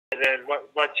then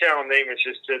my channel name is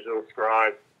just Digital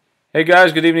Scribe. Hey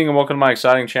guys, good evening and welcome to my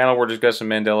exciting channel. We're discussing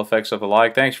Mandela Effect stuff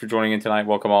alike. Thanks for joining in tonight.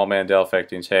 Welcome all Mandela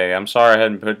Effectians. Hey, I'm sorry I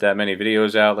hadn't put that many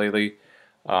videos out lately.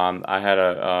 I had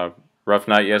a rough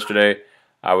night yesterday.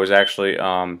 I was actually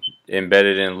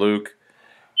embedded in Luke,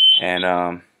 and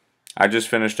I just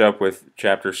finished up with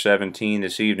chapter 17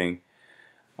 this evening.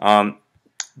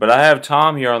 But I have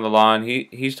Tom here on the line.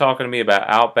 He's talking to me about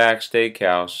Outback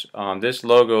Steakhouse. This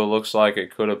logo looks like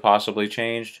it could have possibly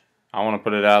changed. I want to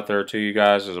put it out there to you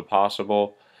guys as a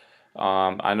possible.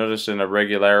 I noticed an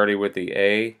irregularity with the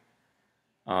A.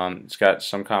 It's got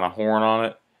some kind of horn on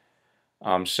it.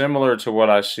 Similar to what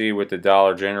I see with the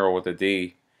Dollar General with the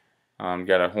D.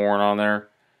 Got a horn on there.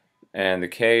 And the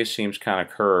K seems kind of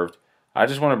curved. I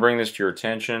just want to bring this to your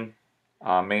attention.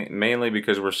 Mainly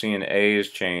because we're seeing A's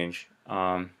change.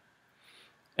 And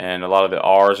a lot of the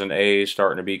R's and A's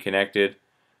starting to be connected.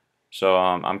 So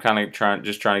I'm kind of trying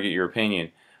to get your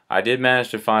opinion. I did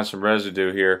manage to find some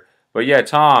residue here. But yeah,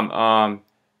 Tom,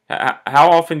 how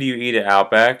often do you eat at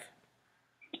Outback?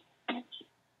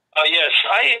 Yes,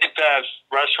 I eat at that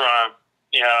restaurant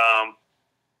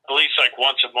at least like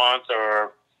once a month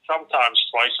or sometimes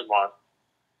twice a month.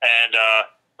 And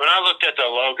when I looked at the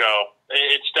logo,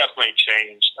 it's definitely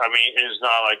changed. I mean, it is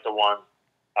not like the one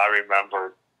I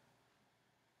remembered.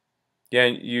 Yeah,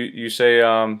 you say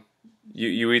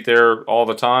you eat there all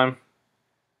the time?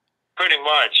 Pretty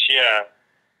much, yeah.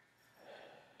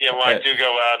 Yeah, when I do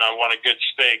go out and I want a good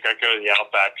steak, I go to the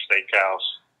Outback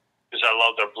Steakhouse because I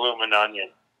love their bloomin'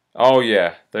 onion. Oh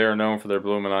yeah, they are known for their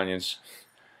bloomin' onions.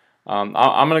 I'm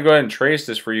going to go ahead and trace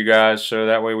this for you guys so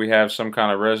that way we have some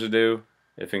kind of residue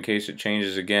if in case it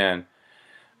changes again.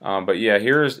 But yeah,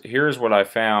 here's what I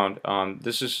found. I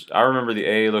remember the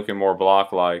A looking more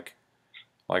block-like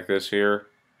this here.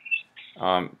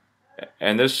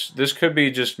 And this could be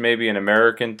just maybe an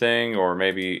American thing or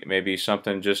maybe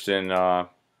something just in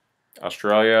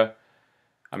Australia.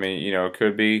 I mean, you know, it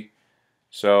could be.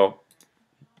 So,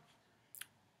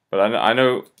 but I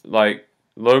know like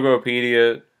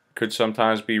Logopedia could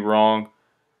sometimes be wrong.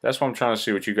 That's what I'm trying to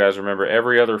see what you guys remember.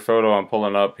 Every other photo I'm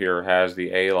pulling up here has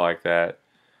the A like that.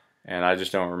 And I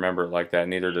just don't remember it like that.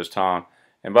 Neither does Tom.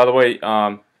 And by the way,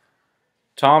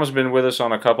 Tom's been with us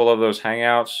on a couple of those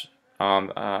hangouts.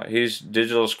 He's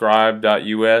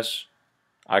digitalscribe.us.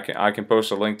 I can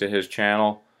post a link to his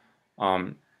channel.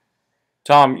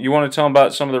 Tom, you want to tell him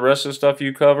about some of the rest of the stuff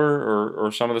you cover,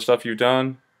 or some of the stuff you've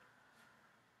done?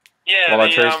 Yeah, while I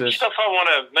trace this? Stuff I want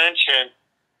to mention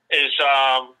is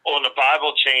on the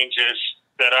Bible changes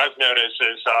that I've noticed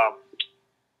is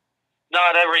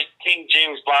not every King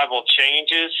James Bible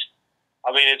changes.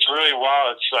 I mean, it's really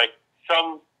wild. It's like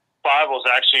some Bibles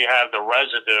actually have the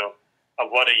residue of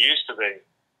what it used to be,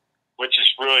 which is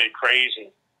really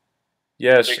crazy.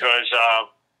 Yes. Because, I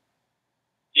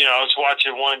was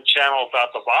watching one channel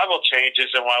about the Bible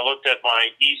changes, and when I looked at my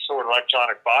eSword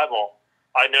electronic Bible,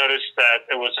 I noticed that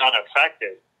it was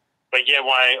unaffected. But yet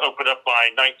when I opened up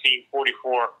my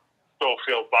 1944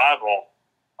 Schofield Bible,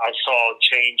 I saw a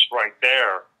change right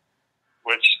there,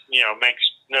 which, makes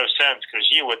no sense because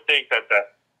you would think that the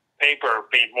paper would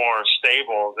be more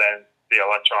stable than the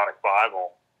electronic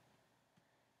Bible.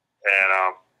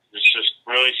 And it's just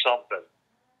really something.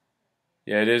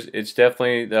 Yeah, it is. It's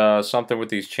definitely something with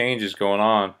these changes going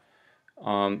on.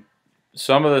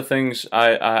 Some of the things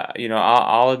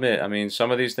I'll admit. I mean, some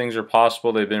of these things are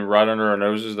possible. They've been right under our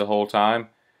noses the whole time,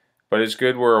 but it's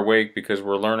good we're awake because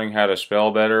we're learning how to spell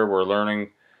better. We're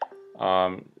learning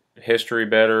history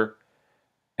better,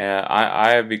 and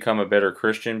I have become a better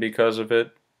Christian because of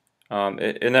it.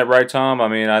 Isn't that right, Tom? I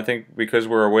mean, I think because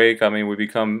we're awake, I mean, we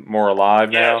become more alive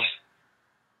now.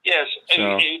 Yes.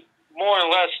 So. More or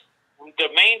less, the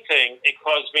main thing, it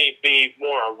caused me to be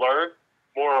more alert,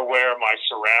 more aware of my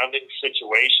surrounding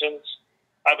situations.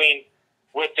 I mean,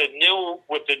 with the new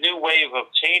wave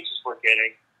of changes we're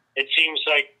getting, it seems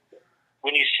like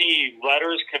when you see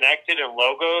letters connected and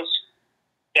logos,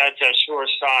 that's a sure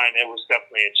sign it was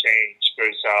definitely a change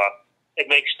because it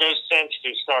makes no sense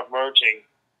to start merging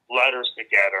letters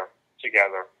together.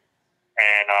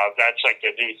 And that's like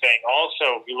the new thing.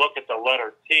 Also, if you look at the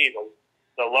letter T,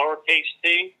 the lowercase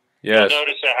t, yes. You'll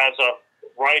notice it has a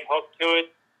right hook to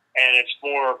it, and it's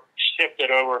more shifted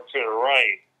over to the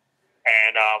right.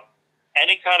 And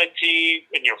any kind of T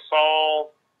in your phone,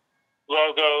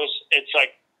 logos, it's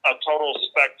like a total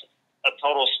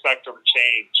spectrum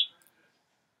change.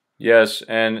 Yes,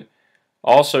 and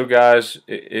also, guys,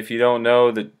 if you don't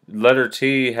know, the letter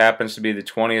T happens to be the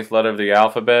 20th letter of the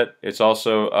alphabet. It's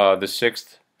also the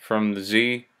 6th from the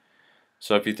Z.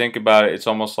 So if you think about it, it's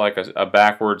almost like a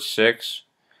backwards 6.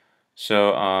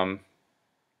 So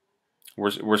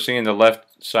we're seeing the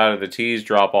left side of the T's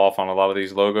drop off on a lot of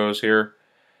these logos here.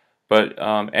 But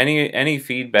any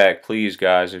feedback, please,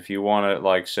 guys. If you want to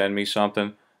like send me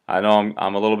something, I know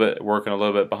I'm a little bit working a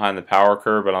little bit behind the power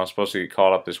curve, but I'm supposed to get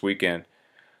caught up this weekend.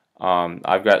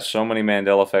 I've got so many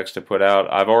Mandela effects to put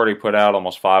out. I've already put out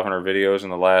almost 500 videos in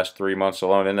the last 3 months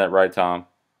alone. Isn't that right, Tom?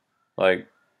 Like,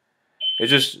 it's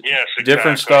just yes, exactly.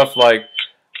 Different stuff. Like,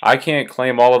 I can't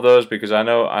claim all of those because I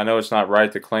know it's not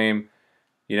right to claim,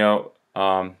 you know,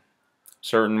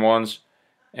 certain ones.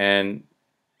 And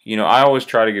you know, I always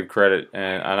try to give credit,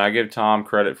 and I give Tom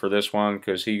credit for this one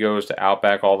because he goes to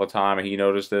Outback all the time and he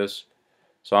noticed this.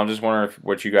 So I'm just wondering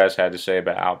what you guys had to say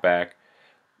about Outback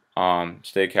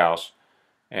Steakhouse.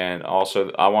 And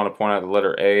also, I want to point out the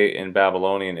letter A in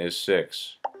Babylonian is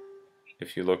 6,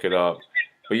 if you look it up.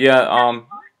 But yeah,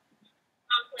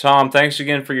 Tom, thanks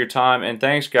again for your time, and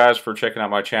thanks, guys, for checking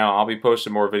out my channel. I'll be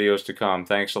posting more videos to come.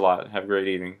 Thanks a lot. Have a great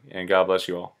evening, and God bless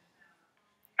you all.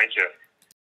 Thank you.